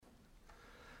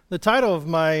The title of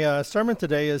my sermon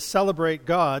today is Celebrate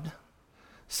God.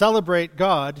 Celebrate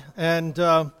God. And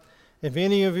if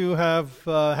any of you have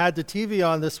had the TV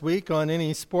on this week on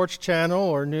any sports channel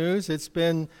or news, it's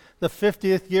been the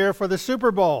 50th year for the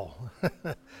Super Bowl.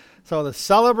 So the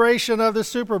celebration of the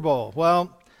Super Bowl.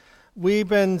 Well, we've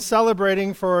been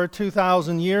celebrating for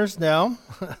 2,000 years now,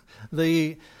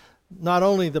 not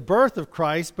only the birth of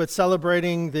Christ, but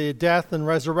celebrating the death and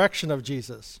resurrection of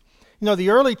Jesus. You know,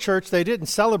 the early church, they didn't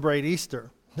celebrate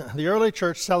Easter. The early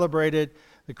church celebrated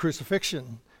the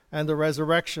crucifixion and the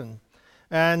resurrection.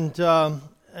 And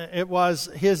it was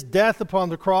his death upon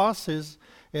the cross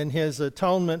and his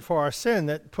atonement for our sin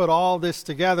that put all this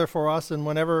together for us. And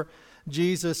whenever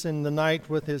Jesus in the night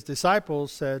with his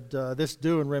disciples said, "This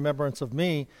do in remembrance of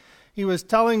me," he was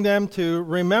telling them to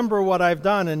remember what I've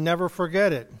done and never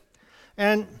forget it.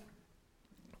 And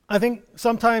I think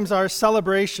sometimes our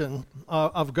celebration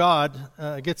of God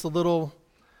gets a little,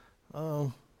 I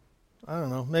don't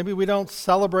know, maybe we don't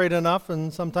celebrate enough,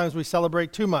 and sometimes we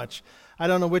celebrate too much. I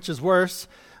don't know which is worse,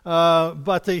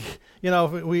 but if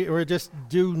we just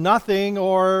do nothing,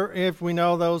 or if we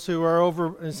know those who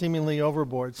are seemingly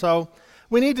overboard. So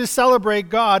we need to celebrate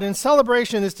God, and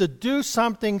celebration is to do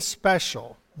something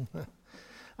special,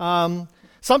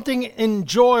 something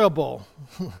enjoyable,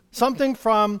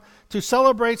 to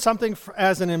celebrate something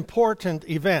as an important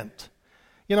event.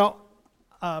 You know,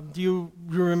 do you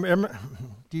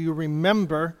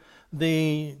remember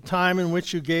the time in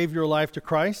which you gave your life to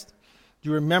Christ? Do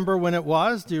you remember when it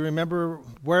was? Do you remember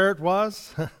where it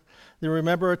was? Do you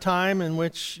remember a time in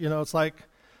which, it's like,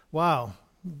 wow,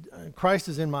 Christ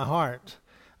is in my heart.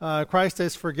 Christ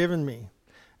has forgiven me.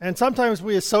 And sometimes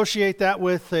we associate that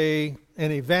with an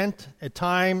event, a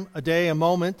time, a day, a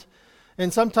moment.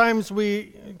 And sometimes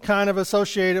we kind of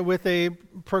associate it with a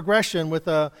progression, with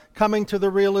a coming to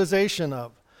the realization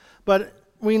of. But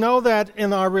we know that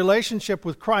in our relationship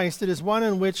with Christ, it is one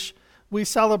in which we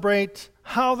celebrate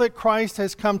how that Christ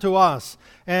has come to us.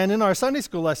 And in our Sunday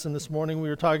school lesson this morning, we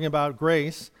were talking about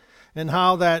grace and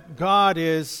how that God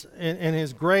is, in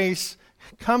his grace,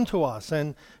 come to us.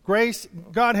 And grace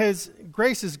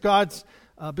is God's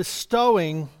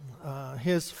bestowing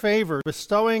his favor,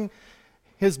 bestowing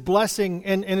his blessing,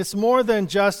 and it's more than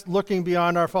just looking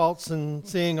beyond our faults and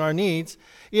seeing our needs.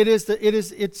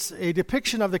 It's a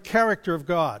depiction of the character of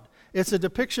God. It's a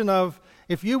depiction of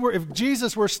if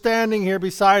Jesus were standing here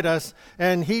beside us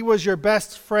and he was your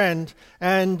best friend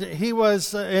and he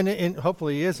was and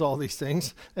hopefully he is all these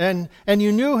things and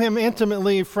you knew him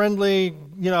intimately, friendly,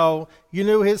 you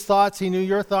knew his thoughts, he knew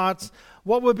your thoughts.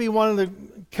 What would be one of the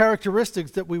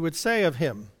characteristics that we would say of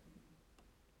him?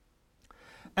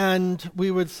 And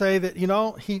we would say that,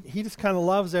 he just kind of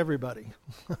loves everybody.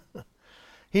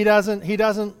 He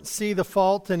doesn't see the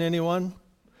fault in anyone.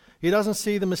 He doesn't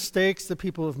see the mistakes that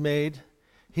people have made.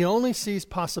 He only sees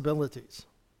possibilities.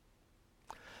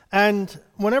 And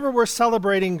whenever we're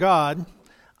celebrating God,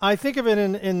 I think of it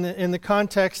in the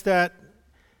context that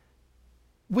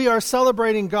we are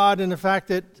celebrating God in the fact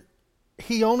that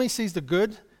he only sees the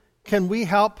good. Can we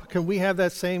help? Can we have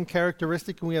that same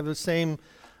characteristic? Can we have the same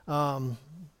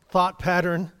thought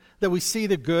pattern that we see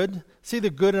the good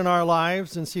in our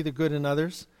lives and see the good in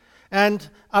others? And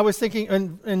I was thinking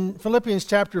in Philippians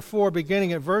chapter 4,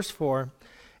 beginning at verse 4,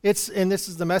 and this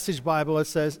is the Message Bible, it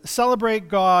says, celebrate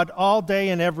God all day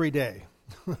and every day.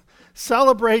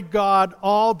 Celebrate God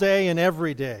all day and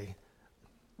every day.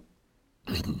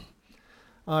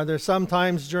 Are there some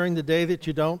times during the day that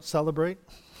you don't celebrate?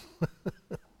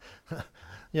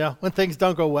 Yeah, when things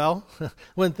don't go well,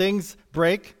 when things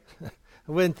break,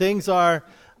 when things are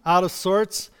out of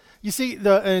sorts. You see,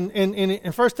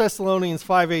 in 1 Thessalonians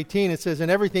 5:18, it says, "In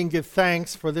everything give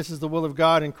thanks, for this is the will of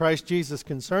God in Christ Jesus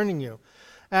concerning you."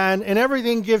 And in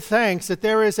everything give thanks, that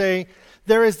there is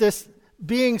this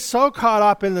being so caught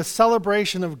up in the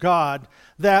celebration of God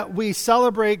that we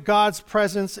celebrate God's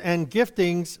presence and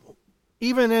giftings,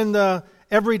 even in the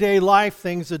everyday life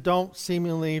things that don't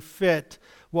seemingly fit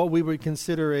what we would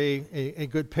consider a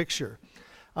good picture.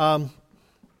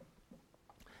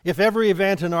 If every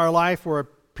event in our life were a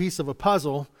piece of a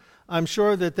puzzle, I'm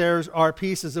sure that there are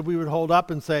pieces that we would hold up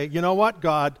and say, you know what,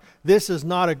 God, this is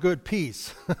not a good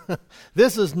piece.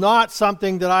 This is not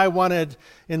something that I wanted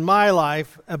in my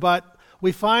life. But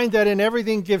we find that in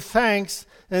everything give thanks,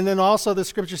 and then also the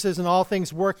scripture says in all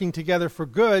things working together for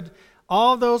good.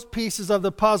 All those pieces of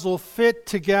the puzzle fit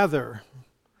together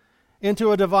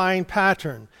into a divine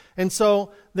pattern. And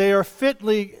so they are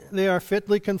fitly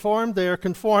conformed. They are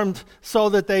conformed so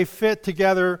that they fit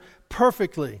together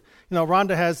perfectly.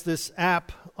 Rhonda has this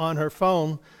app on her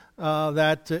phone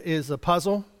that is a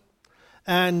puzzle.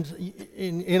 And,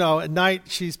 at night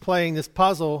she's playing this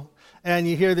puzzle, and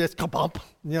you hear this ka-bump,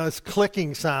 this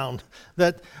clicking sound,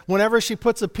 that whenever she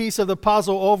puts a piece of the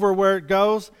puzzle over where it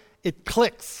goes, it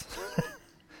clicks.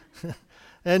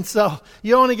 And so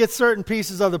you only get certain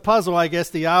pieces of the puzzle, I guess,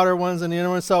 the outer ones and the inner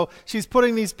ones. So she's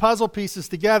putting these puzzle pieces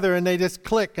together, and they just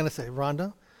click. And I say,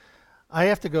 Rhonda, I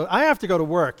have to go to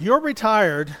work. You're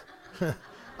retired.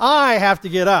 I have to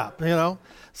get up,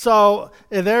 So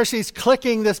there she's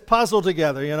clicking this puzzle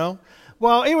together,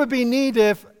 Well, it would be neat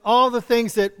if all the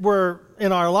things that were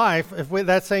in our life, if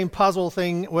that same puzzle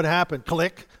thing would happen.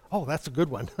 Click. Oh, that's a good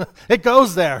one. It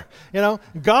goes there.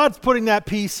 God's putting that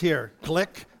piece here.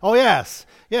 Click. Oh, yes.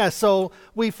 Yeah, so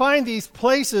we find these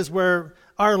places where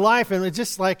our life, and it's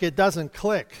just like it doesn't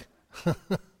click.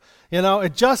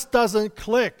 It just doesn't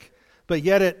click, but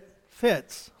yet it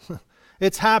fits.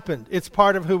 It's happened. It's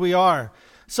part of who we are.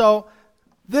 So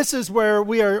this is where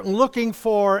we are looking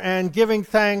for and giving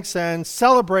thanks and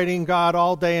celebrating God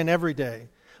all day and every day.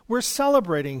 We're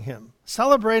celebrating Him.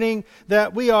 Celebrating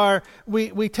that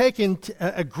we take in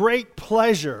a great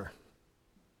pleasure.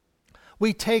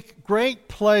 We take great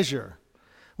pleasure.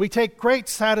 We take great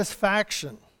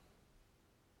satisfaction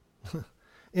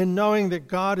in knowing that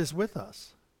God is with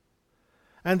us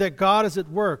and that God is at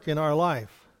work in our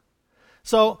life.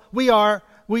 So we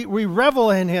revel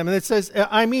in Him. And it says,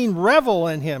 revel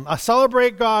in Him. I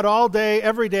celebrate God all day,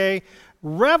 every day.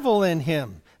 Revel in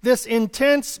Him. This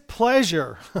intense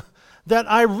pleasure that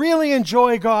I really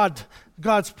enjoy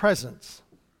God's presence.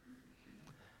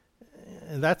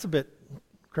 And that's a bit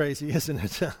crazy, isn't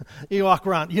it? You walk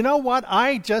around. You know what?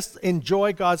 I just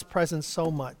enjoy God's presence so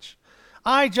much.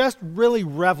 I just really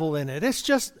revel in it.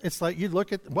 It's like you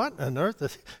look at, what on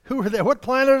earth? Who are they? What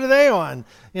planet are they on?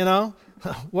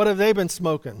 What have they been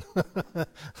smoking?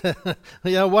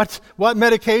 What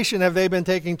medication have they been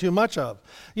taking too much of?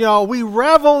 We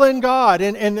revel in God.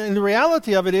 And the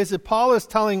reality of it is that Paul is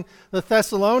telling the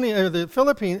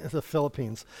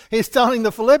Philippines, he's telling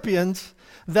the Philippians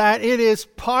that it is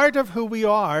part of who we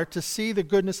are to see the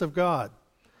goodness of God.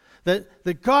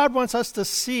 That God wants us to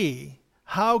see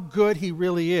how good He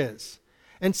really is.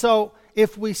 And so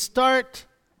if we start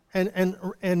and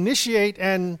initiate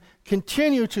and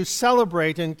continue to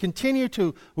celebrate and continue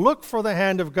to look for the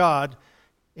hand of God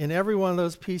in every one of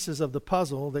those pieces of the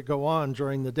puzzle that go on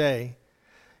during the day,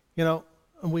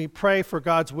 we pray for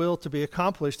God's will to be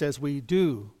accomplished as we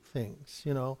do things,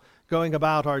 going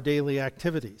about our daily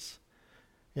activities.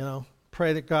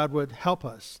 Pray that God would help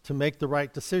us to make the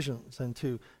right decisions and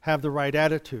to have the right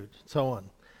attitude, so on.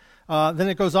 Then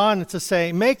it goes on to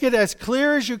say, make it as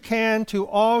clear as you can to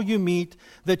all you meet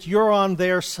that you're on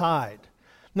their side.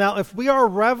 Now, if we are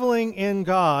reveling in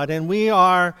God and we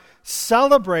are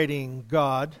celebrating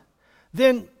God,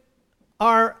 then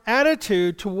our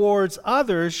attitude towards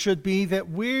others should be that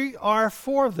we are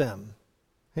for them.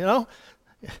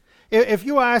 If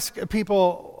you ask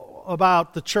people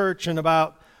about the church and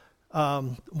about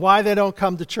why they don't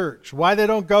come to church, why they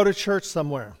don't go to church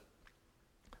somewhere,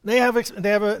 they have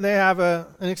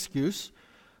an excuse.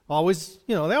 They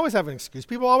always have an excuse.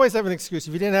 People always have an excuse.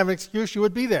 If you didn't have an excuse, you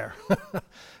would be there.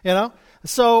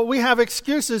 So we have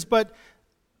excuses, but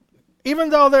even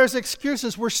though there's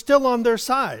excuses, we're still on their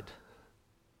side.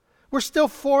 We're still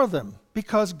for them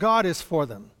because God is for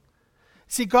them.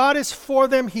 See, God is for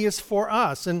them. He is for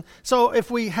us. And so if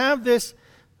we have this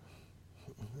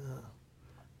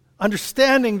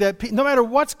understanding that no matter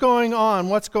what's going on,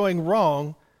 what's going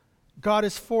wrong, God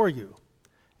is for you.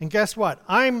 And guess what?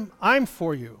 I'm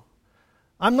for you.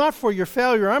 I'm not for your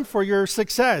failure. I'm for your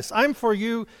success. I'm for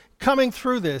you coming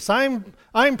through this. I'm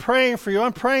praying for you.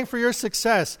 I'm praying for your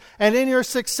success. And in your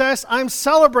success, I'm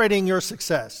celebrating your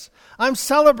success. I'm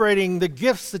celebrating the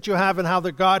gifts that you have and how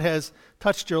that God has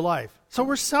touched your life. So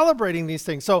we're celebrating these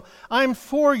things. So I'm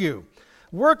for you,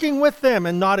 working with them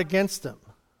and not against them.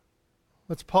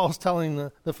 That's Paul's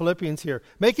telling the Philippians here.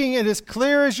 Making it as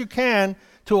clear as you can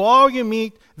to all you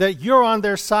meet that you're on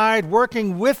their side,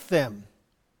 working with them,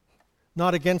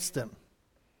 not against them.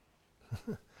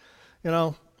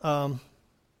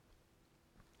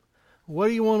 What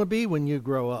do you want to be when you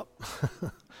grow up?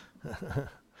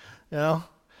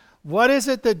 What is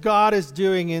it that God is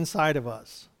doing inside of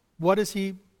us? What is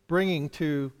He bringing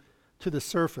to the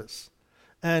surface?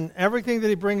 And everything that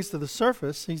He brings to the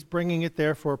surface, He's bringing it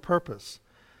there for a purpose.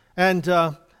 And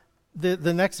the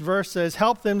next verse says,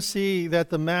 help them see that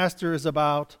the Master is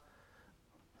about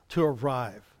to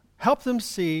arrive. Help them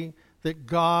see that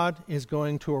God is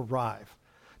going to arrive.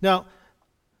 Now,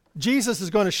 Jesus is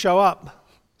going to show up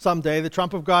someday. The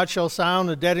trump of God shall sound,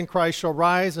 the dead in Christ shall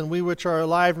rise, and we which are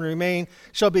alive and remain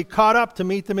shall be caught up to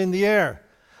meet them in the air.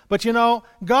 But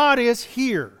God is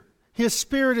here. His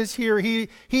Spirit is here. He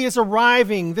is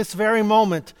arriving this very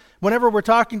moment. Whenever we're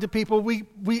talking to people,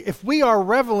 if we are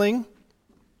reveling,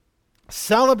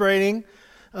 celebrating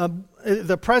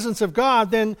the presence of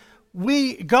God, then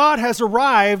God has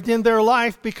arrived in their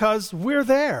life because we're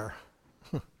there.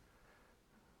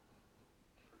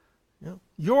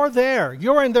 You're there.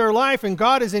 You're in their life, and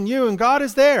God is in you, and God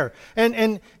is there.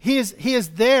 And He is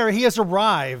there. He has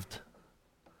arrived.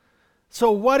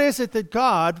 So what is it that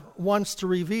God wants to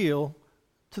reveal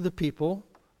to the people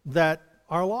that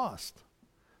are lost?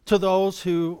 To those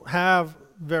who have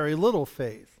very little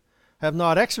faith, have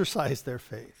not exercised their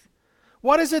faith.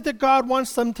 What is it that God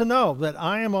wants them to know? That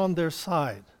I am on their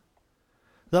side.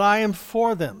 That I am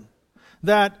for them.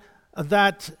 And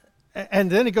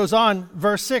then it goes on,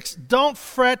 verse 6, don't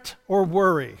fret or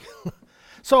worry.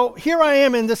 So here I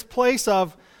am in this place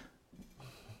of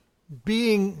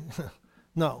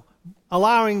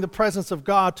allowing the presence of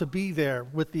God to be there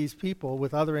with these people,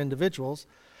 with other individuals,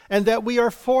 and that we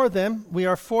are for them, we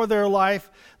are for their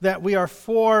life, that we are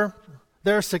for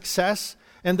their success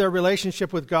and their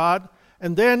relationship with God.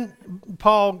 And then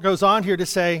Paul goes on here to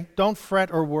say, don't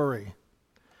fret or worry.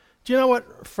 Do you know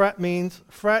what fret means?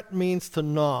 Fret means to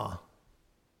gnaw.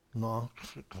 Gnaw.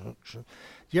 Do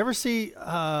you ever see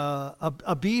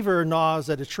a beaver gnaws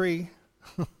at a tree?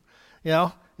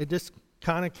 It just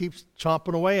kind of keeps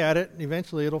chomping away at it, and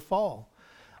eventually it'll fall.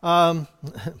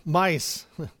 Mice.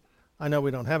 I know we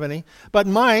don't have any, but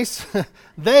mice,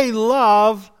 they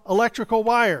love electrical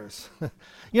wires.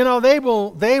 They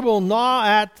will gnaw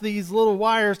at these little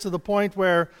wires to the point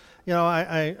where,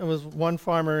 I was one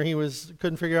farmer, he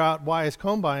couldn't figure out why his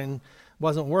combine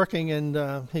wasn't working,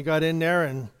 and he got in there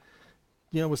and,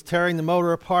 was tearing the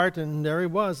motor apart, and there he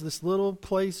was, this little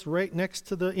place right next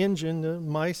to the engine. The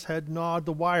mice had gnawed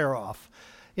the wire off,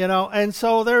 and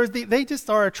so they just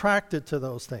are attracted to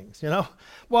those things,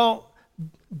 Well,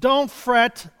 don't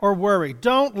fret or worry.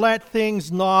 Don't let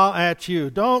things gnaw at you.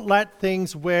 Don't let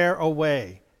things wear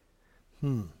away.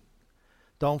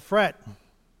 Don't fret.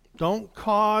 Don't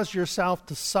cause yourself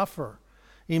to suffer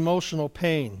emotional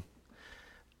pain.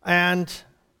 And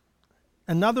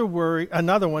another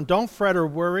one, don't fret or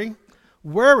worry.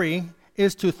 Worry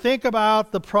is to think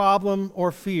about the problem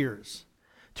or fears.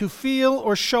 To feel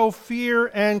or show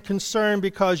fear and concern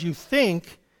because you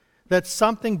think that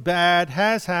something bad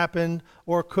has happened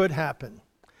or could happen.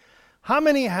 How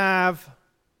many have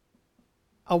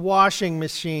a washing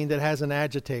machine that has an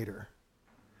agitator?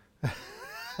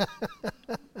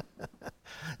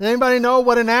 Anybody know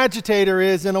what an agitator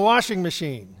is in a washing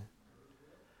machine?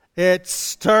 It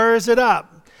stirs it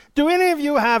up. Do any of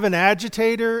you have an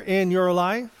agitator in your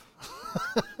life?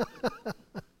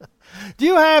 Do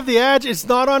you have it's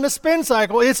not on the spin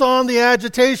cycle, it's on the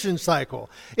agitation cycle.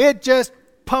 It just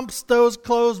pumps those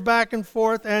clothes back and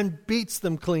forth and beats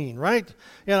them clean, right?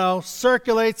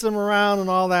 Circulates them around and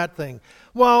all that thing.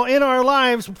 Well, in our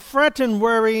lives, fret and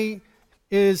worry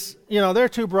is, they're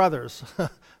two brothers,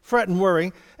 fret and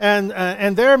worry,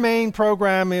 and their main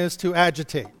program is to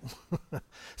agitate.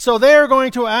 So they're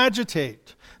going to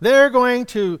agitate. They're going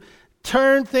to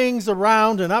turn things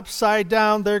around and upside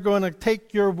down. They're going to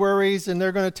take your worries and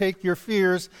they're going to take your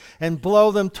fears and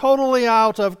blow them totally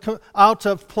out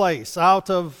of place, out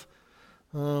of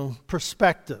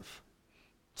perspective.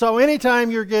 So anytime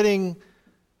you're getting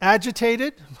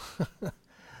agitated,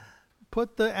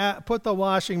 put the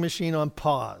washing machine on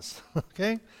pause.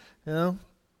 Okay,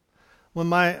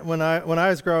 when I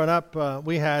was growing up,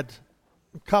 we had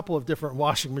a couple of different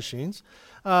washing machines.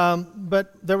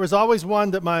 But there was always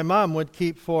one that my mom would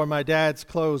keep for my dad's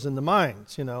clothes in the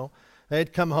mines,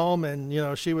 They'd come home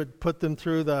and, she would put them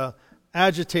through the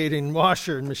agitating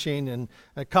washer machine and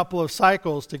a couple of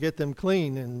cycles to get them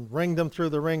clean and wring them through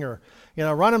the wringer,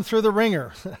 run them through the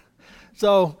wringer.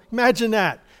 So imagine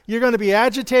that. You're going to be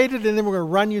agitated and then we're going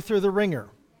to run you through the wringer.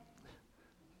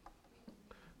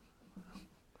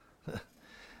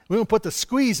 We're going to put the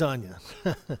squeeze on you.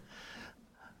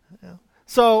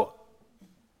 So,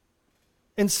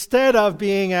 instead of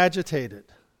being agitated,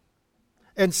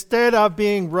 instead of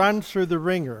being run through the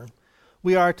wringer,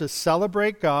 we are to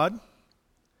celebrate God.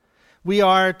 We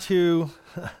are to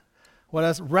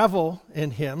revel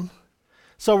in Him.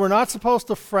 So we're not supposed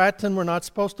to fret and we're not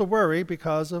supposed to worry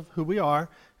because of who we are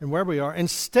and where we are.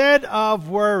 Instead of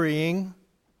worrying,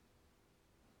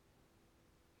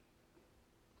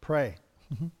 pray.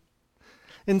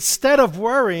 Instead of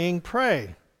worrying,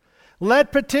 pray.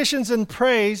 Let petitions and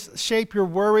praise shape your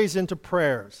worries into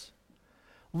prayers.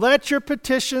 Let your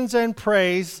petitions and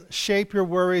praise shape your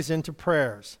worries into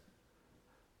prayers.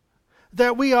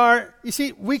 that we are, you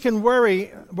see, we can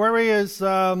worry. Worry is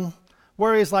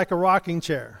like a rocking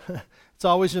chair. It's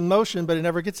always in motion, but it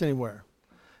never gets anywhere,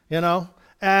 you know?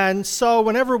 And so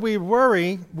whenever we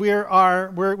worry, we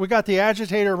got the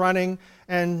agitator running,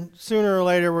 and sooner or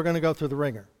later we're going to go through the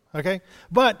ringer, okay?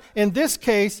 But in this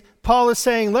case, Paul is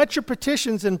saying, let your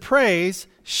petitions and praise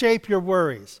shape your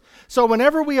worries. So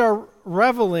whenever we are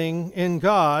reveling in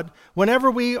God, whenever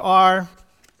we are,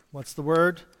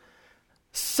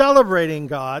 celebrating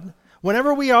God,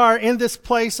 whenever we are in this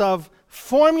place of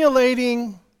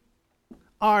formulating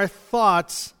our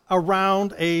thoughts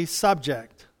around a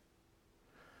subject,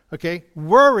 okay,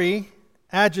 worry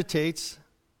agitates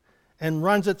and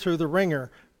runs it through the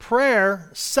ringer. Prayer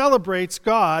celebrates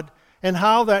God and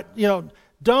how that,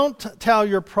 don't tell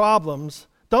your problems.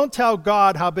 Don't tell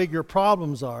God how big your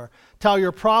problems are. Tell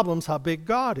your problems how big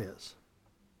God is.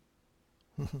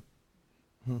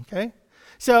 Okay?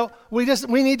 So we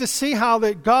need to see how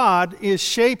that God is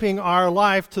shaping our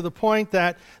life to the point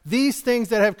that these things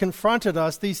that have confronted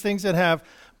us, these things that have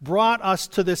brought us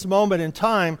to this moment in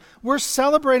time, we're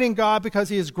celebrating God because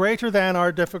He is greater than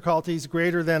our difficulties,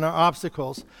 greater than our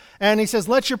obstacles. And He says,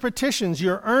 let your petitions,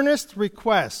 your earnest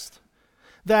request,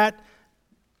 that,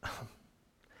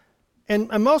 and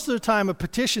most of the time a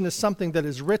petition is something that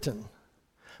is written,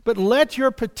 but let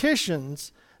your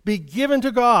petitions be given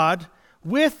to God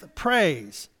with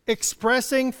praise,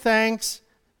 expressing thanks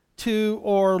to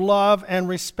or love and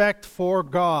respect for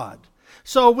God.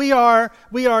 So we are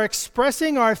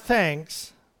expressing our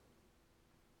thanks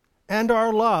and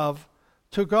our love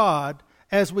to God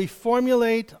as we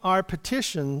formulate our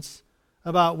petitions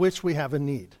about which we have a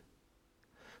need.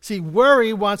 See,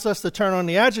 worry wants us to turn on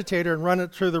the agitator and run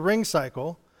it through the ring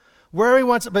cycle. Worry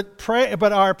wants,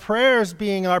 but our prayers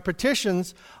being our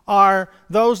petitions are,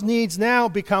 those needs now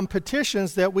become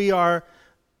petitions that we are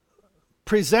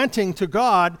presenting to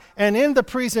God, and in the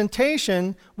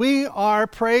presentation, we are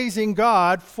praising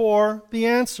God for the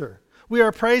answer. We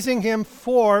are praising Him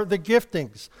for the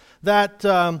giftings. That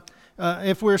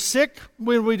if we're sick,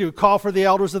 what do we do? Call for the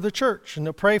elders of the church and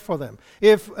to pray for them.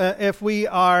 If we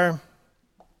are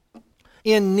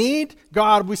in need,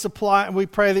 God, we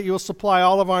pray that you will supply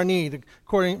all of our need.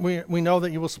 We know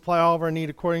that you will supply all of our need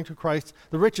according to Christ,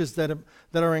 the riches that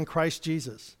are in Christ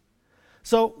Jesus.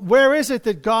 So where is it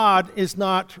that God is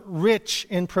not rich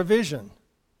in provision?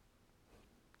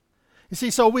 You see,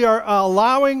 so we are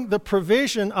allowing the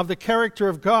provision of the character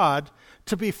of God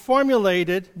to be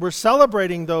formulated. We're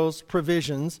celebrating those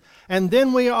provisions, and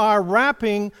then we are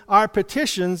wrapping our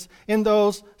petitions in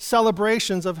those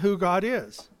celebrations of who God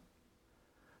is.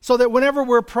 So that whenever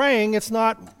we're praying, it's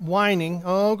not whining,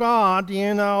 oh God, do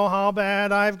you know how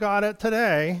bad I've got it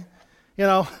today?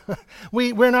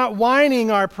 We're not whining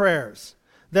our prayers,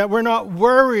 that we're not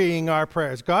worrying our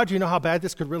prayers. God, do you know how bad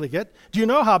this could really get? Do you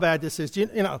know how bad this is?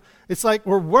 It's like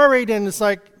we're worried, and it's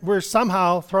like we're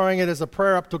somehow throwing it as a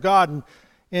prayer up to God,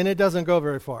 and it doesn't go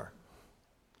very far.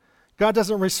 God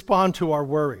doesn't respond to our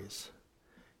worries.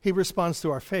 He responds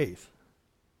to our faith.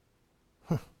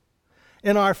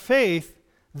 And our faith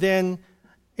then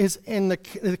is in the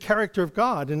character of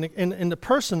God, in the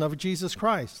person of Jesus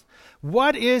Christ.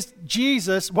 What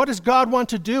does God want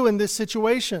to do in this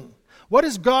situation? What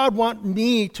does God want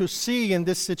me to see in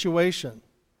this situation?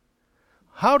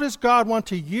 How does God want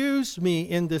to use me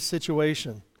in this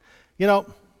situation?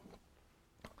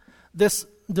 This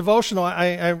devotional,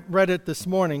 I read it this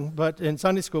morning, but in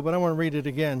Sunday school, but I want to read it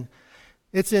again.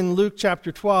 It's in Luke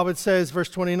chapter 12. It says, verse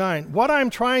 29, what I'm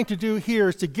trying to do here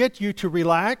is to get you to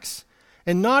relax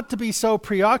and not to be so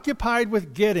preoccupied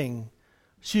with getting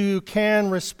so you can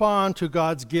respond to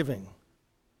God's giving.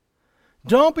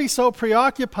 Don't be so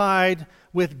preoccupied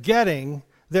with getting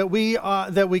that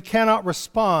we cannot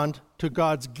respond to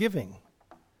God's giving.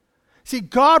 See,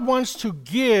 God wants to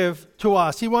give to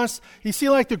us. You see,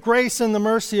 like the grace and the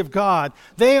mercy of God,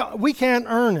 we can't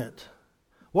earn it.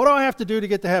 What do I have to do to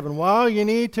get to heaven? Well, you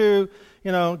need to,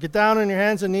 get down on your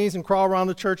hands and knees and crawl around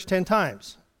the church 10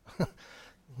 times.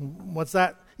 What's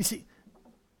that? You see,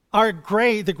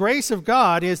 the grace of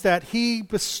God is that He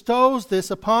bestows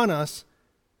this upon us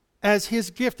as His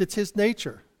gift. It's His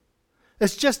nature.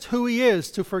 It's just who He is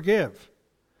to forgive.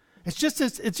 It's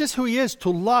just who He is to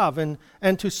love and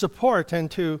to support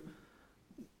and to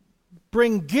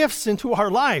bring gifts into our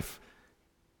life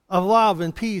of love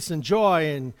and peace and joy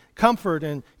and comfort.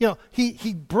 And,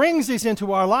 He brings these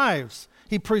into our lives.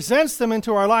 He presents them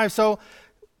into our lives. So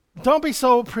don't be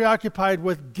so preoccupied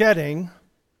with getting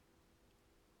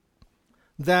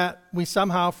that we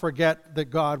somehow forget that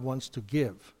God wants to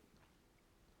give.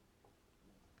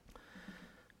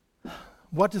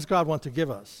 What does God want to give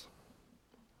us?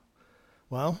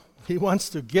 Well, he wants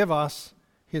to give us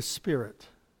his Spirit.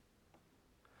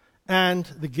 And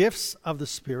the gifts of the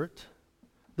Spirit,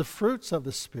 the fruits of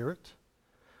the Spirit,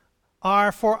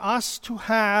 are for us to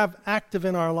have active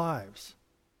in our lives.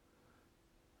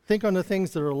 Think on the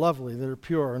things that are lovely, that are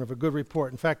pure, and of a good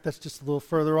report. In fact, that's just a little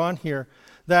further on here.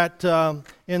 That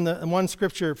in one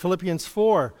scripture, Philippians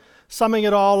 4, summing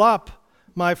it all up,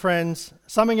 friends,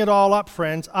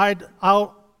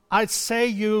 I'd say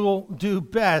you'll do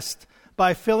best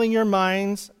by filling your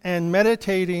minds and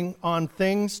meditating on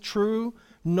things true,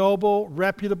 noble,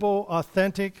 reputable,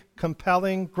 authentic,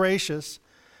 compelling, gracious.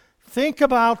 Think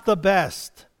about the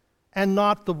best and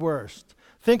not the worst.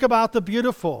 Think about the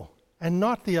beautiful and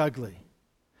not the ugly.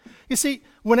 You see,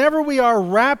 whenever we are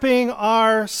wrapping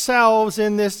ourselves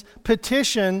in this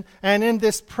petition and in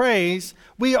this praise,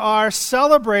 we are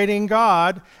celebrating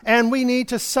God, and we need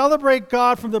to celebrate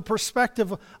God from the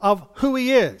perspective of who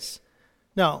he is.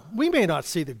 Now, we may not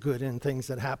see the good in things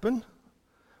that happen.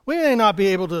 We may not be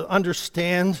able to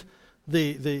understand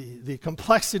the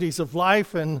complexities of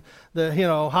life and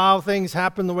how things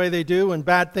happen the way they do and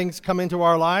bad things come into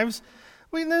our lives.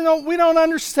 We don't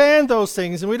understand those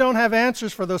things, and we don't have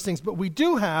answers for those things, but we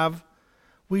do have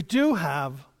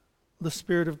the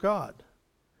Spirit of God.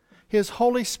 His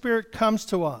Holy Spirit comes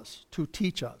to us to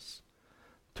teach us,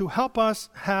 to help us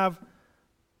have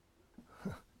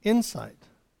insight,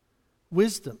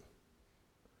 wisdom,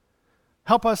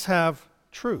 help us have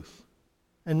truth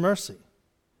and mercy,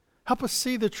 help us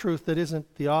see the truth that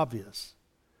isn't the obvious,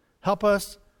 help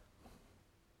us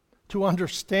to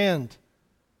understand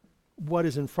what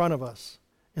is in front of us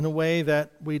in a way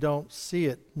that we don't see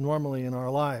it normally in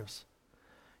our lives.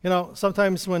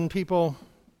 Sometimes when people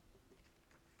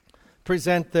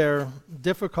present their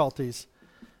difficulties,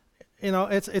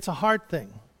 it's a hard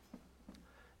thing.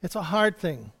 It's a hard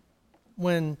thing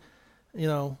when,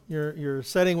 you're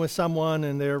sitting with someone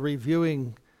and they're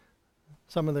reviewing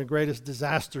some of the greatest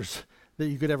disasters that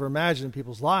you could ever imagine in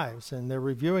people's lives, and they're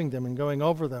reviewing them and going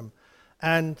over them.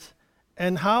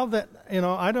 And how that,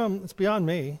 it's beyond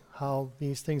me how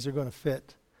these things are going to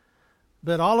fit.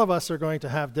 But all of us are going to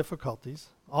have difficulties.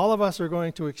 All of us are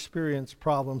going to experience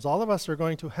problems. All of us are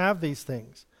going to have these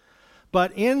things.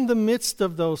 But in the midst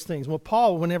of those things,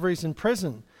 Paul, whenever he's in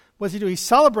prison, what does he do? He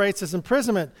celebrates his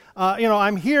imprisonment.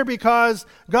 I'm here because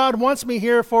God wants me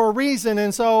here for a reason.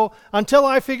 And so until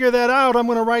I figure that out, I'm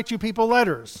going to write you people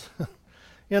letters.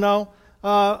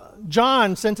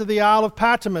 John sent to the Isle of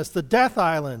Patmos, the death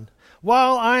island.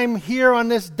 While I'm here on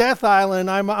this death island,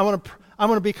 I'm going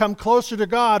to become closer to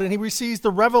God. And he receives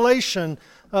the revelation,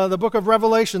 the book of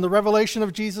Revelation, the revelation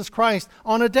of Jesus Christ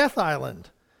on a death island.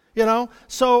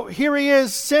 So here he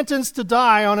is sentenced to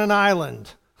die on an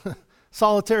island,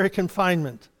 solitary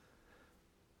confinement.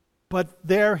 But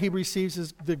there he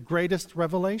receives the greatest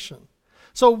revelation.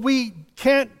 So we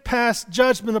can't pass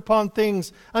judgment upon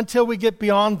things until we get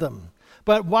beyond them.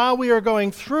 But while we are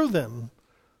going through them,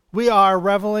 we are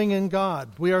reveling in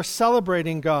God. We are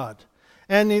celebrating God.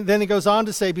 And then he goes on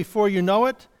to say, before you know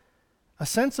it, a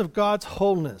sense of God's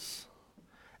wholeness.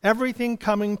 Everything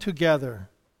coming together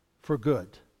for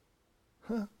good.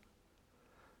 That's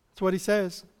what he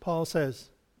says. Paul says,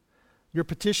 your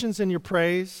petitions and your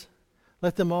praise,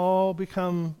 let them all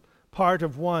become part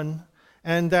of one.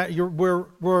 And that we're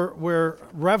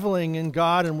reveling in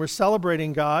God and we're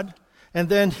celebrating God. And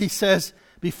then he says,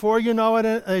 before you know it,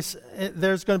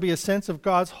 there's going to be a sense of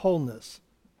God's wholeness.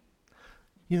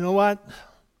 You know what?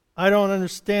 I don't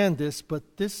understand this,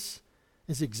 but this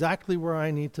is exactly where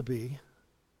I need to be.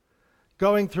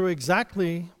 Going through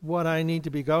exactly what I need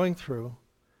to be going through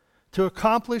to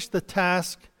accomplish the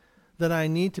task that I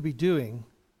need to be doing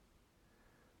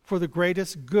for the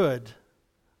greatest good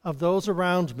of those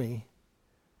around me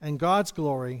and God's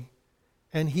glory,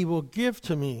 and he will give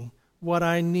to me what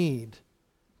I need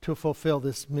to fulfill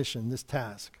this mission, this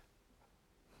task.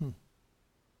 You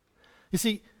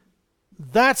see,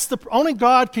 only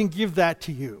God can give that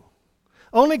to you.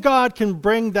 Only God can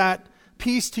bring that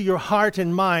peace to your heart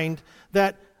and mind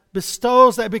that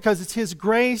bestows that, because it's his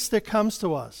grace that comes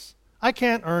to us. I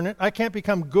can't earn it. I can't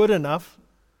become good enough.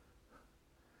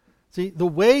 See, the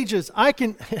wages, I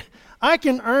can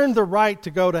earn the right to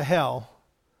go to hell,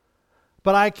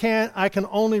 but I can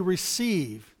only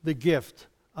receive the gift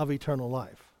of eternal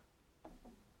life.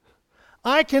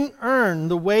 I can earn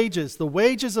the wages. The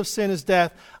wages of sin is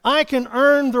death. I can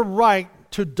earn the right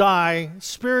to die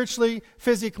spiritually,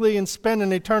 physically, and spend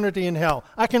an eternity in hell.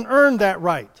 I can earn that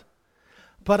right.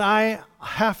 But I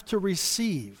have to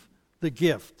receive the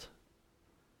gift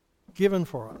given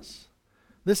for us.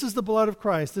 This is the blood of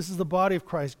Christ. This is the body of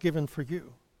Christ given for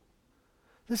you.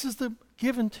 This is the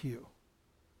given to you.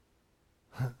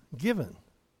 Given.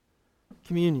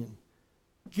 Communion.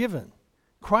 Given.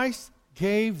 Christ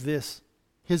gave this,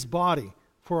 his body,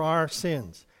 for our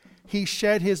sins. He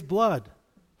shed his blood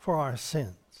for our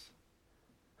sins.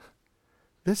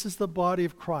 This is the body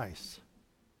of Christ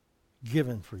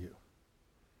given for you.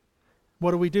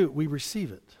 What do? We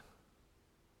receive it.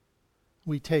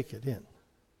 We take it in.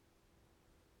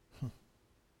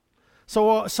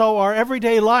 So our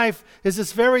everyday life is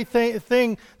this very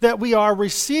thing that we are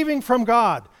receiving from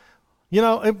God. You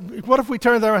know, what if we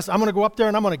turn there and say, I'm going to go up there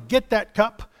and I'm going to get that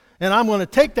cup, and I'm going to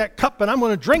take that cup and I'm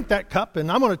going to drink that cup, and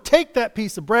I'm going to take that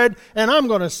piece of bread and I'm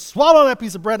going to swallow that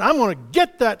piece of bread and I'm going to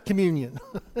get that communion.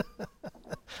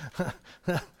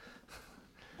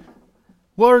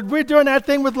 Well, we're doing that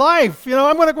thing with life. You know,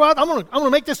 I'm going to go out, I'm going to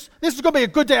make this is going to be a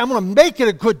good day. I'm going to make it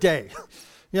a good day.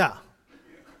 Yeah.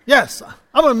 Yes,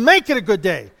 I'm going to make it a good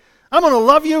day. I'm going to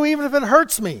love you even if it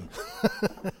hurts me.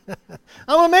 I'm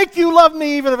going to make you love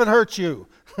me even if it hurts you.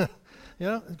 You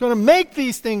know, I'm going to make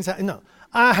these things. No,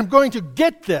 I'm going to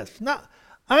get this. No,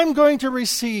 I'm going to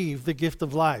receive the gift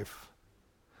of life.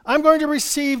 I'm going to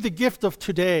receive the gift of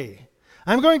today.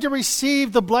 I'm going to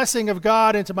receive the blessing of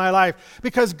God into my life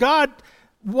because God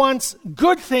wants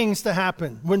good things to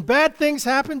happen. When bad things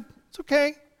happen, it's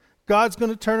okay. God's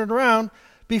going to turn it around.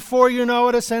 Before you know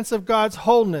it, a sense of God's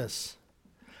wholeness.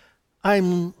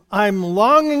 I'm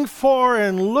longing for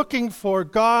and looking for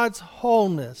God's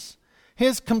wholeness,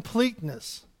 his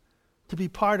completeness, to be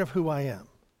part of who I am.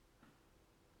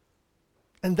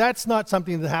 And that's not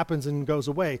something that happens and goes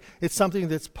away. It's something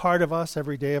that's part of us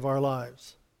every day of our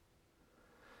lives.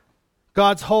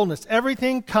 God's wholeness,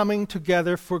 everything coming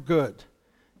together for good.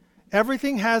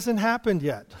 Everything hasn't happened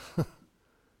yet.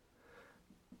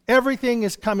 Everything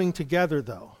is coming together,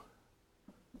 though,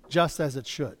 just as it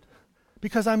should,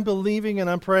 because I'm believing and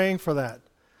I'm praying for that.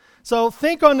 So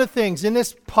think on the things in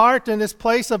this part, in this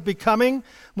place of becoming,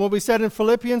 what we said in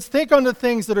Philippians, think on the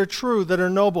things that are true, that are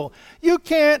noble. You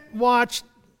can't watch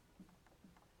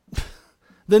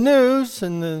the news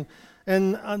and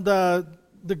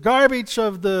the garbage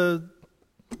of the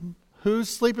who's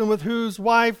sleeping with whose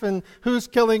wife and who's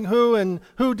killing who and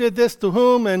who did this to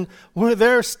whom and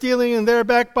they're stealing and they're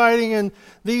backbiting and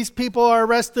these people are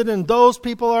arrested and those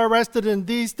people are arrested and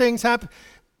these things happen.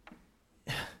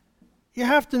 You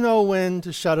have to know when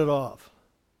to shut it off.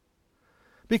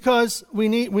 Because we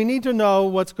need to know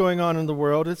what's going on in the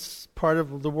world. It's part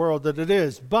of the world that it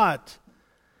is. But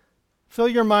fill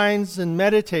your minds and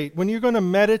meditate. When you're going to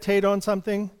meditate on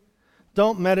something,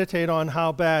 don't meditate on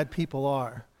how bad people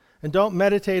are. And don't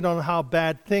meditate on how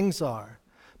bad things are.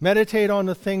 Meditate on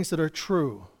the things that are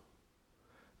true,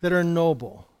 that are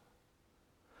noble.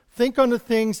 Think on the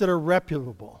things that are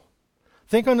reputable.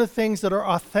 Think on the things that are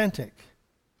authentic.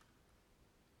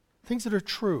 Things that are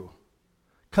true,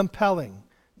 compelling,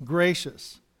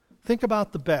 gracious. Think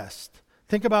about the best.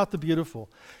 Think about the beautiful.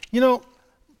 You know,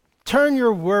 turn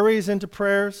your worries into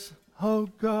prayers. Oh,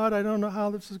 God, I don't know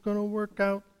how this is going to work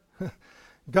out.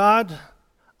 God,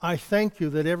 I thank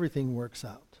you that everything works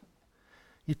out.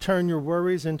 You turn your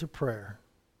worries into prayer.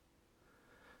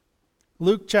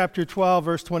 Luke chapter 12,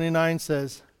 verse 29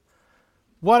 says,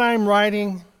 what I'm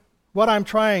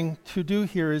trying to do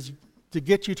here is to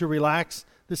get you to relax.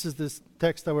 This is this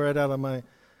text that I read out of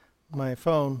my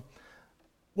phone.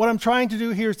 What I'm trying to do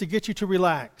here is to get you to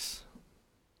relax.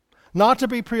 Not to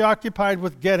be preoccupied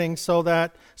with getting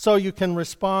so you can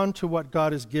respond to what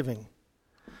God is giving.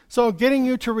 So getting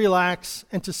you to relax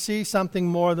and to see something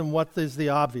more than what is the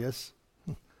obvious.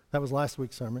 That was last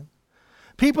week's sermon.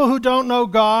 People who don't know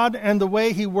God and the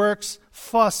way he works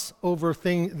fuss over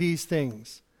these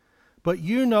things. But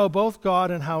you know both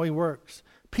God and how he works.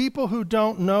 People who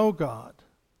don't know God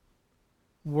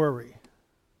worry,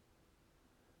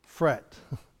 fret.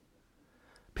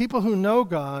 People who know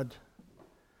God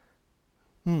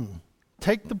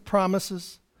take the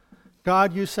promises.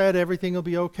 God, you said everything will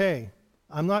be okay.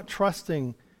 I'm not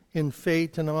trusting in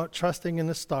fate and I'm not trusting in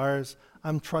the stars.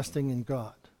 I'm trusting in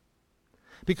God.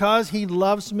 Because he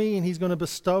loves me and he's going to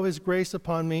bestow his grace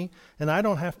upon me and I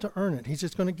don't have to earn it. He's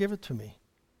just going to give it to me.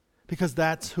 Because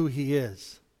that's who he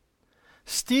is.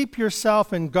 Steep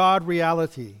yourself in God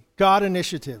reality, God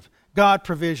initiative, God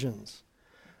provisions.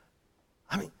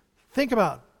 I mean, think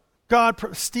about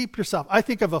steep yourself. I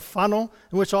think of a funnel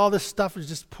in which all this stuff is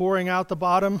just pouring out the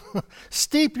bottom.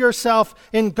 Steep yourself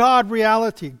in God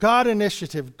reality, God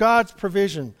initiative, God's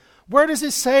provision. Where does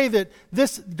it say that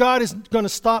this God is going to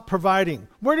stop providing?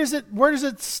 Where does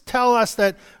it tell us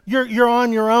that you're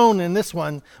on your own in this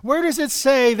one? Where does it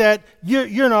say that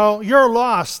you're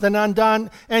lost and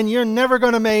undone and you're never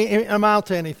going to amount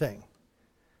to anything?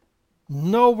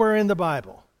 Nowhere in the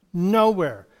Bible.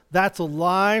 Nowhere. That's a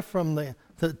lie from the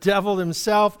devil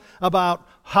himself about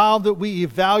how that we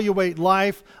evaluate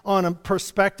life on a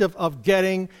perspective of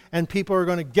getting, and people are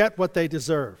going to get what they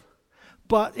deserve.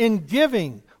 But in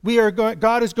giving,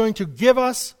 God is going to give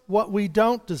us what we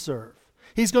don't deserve.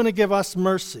 He's going to give us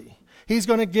mercy. He's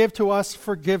going to give to us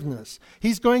forgiveness.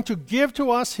 He's going to give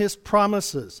to us His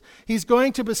promises. He's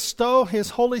going to bestow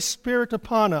His Holy Spirit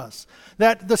upon us.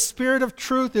 That the Spirit of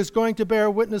truth is going to bear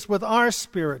witness with our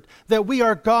spirit that we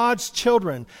are God's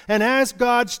children. And as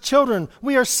God's children,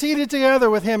 we are seated together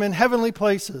with Him in heavenly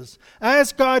places.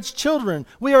 As God's children,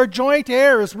 we are joint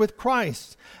heirs with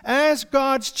Christ. As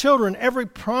God's children, every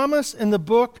promise in the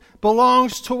book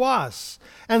belongs to us.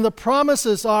 And the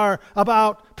promises are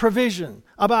about provision,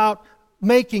 about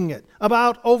making it,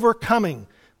 about overcoming,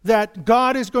 that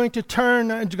God is going to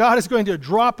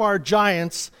drop our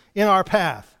giants in our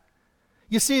path.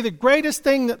 You see, the greatest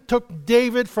thing that took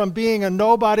David from being a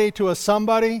nobody to a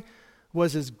somebody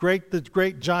was the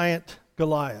great giant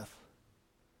Goliath.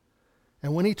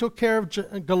 And when he took care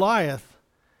of Goliath,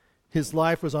 his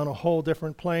life was on a whole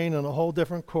different plane and a whole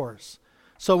different course.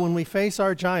 So when we face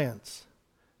our giants,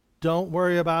 don't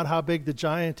worry about how big the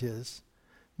giant is.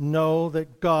 Know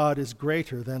that God is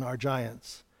greater than our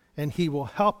giants, and He will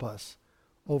help us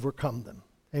overcome them.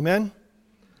 Amen?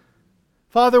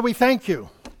 Father, we thank You.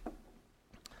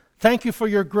 Thank You for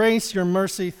Your grace, Your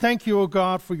mercy. Thank You, O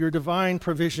God, for Your divine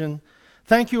provision.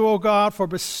 Thank You, O God, for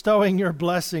bestowing Your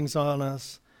blessings on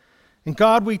us. And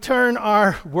God, we turn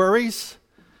our worries,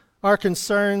 our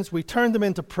concerns, we turn them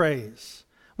into praise.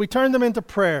 We turn them into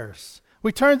prayers.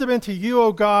 We turn them into You,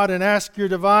 O God, and ask Your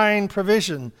divine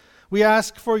provision. We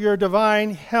ask for Your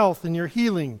divine health and Your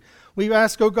healing. We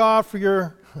ask, O God, for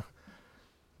Your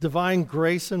divine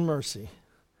grace and mercy,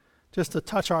 just to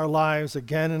touch our lives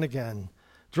again and again.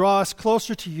 Draw us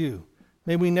closer to You.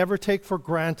 May we never take for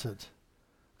granted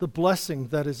the blessing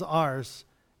that is ours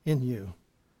in You.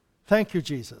 Thank You,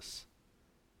 Jesus,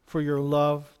 for Your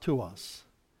love to us.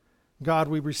 God,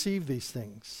 we receive these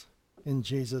things in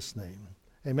Jesus' name.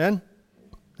 Amen.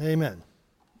 Amen.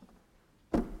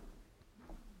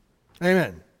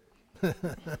 Amen.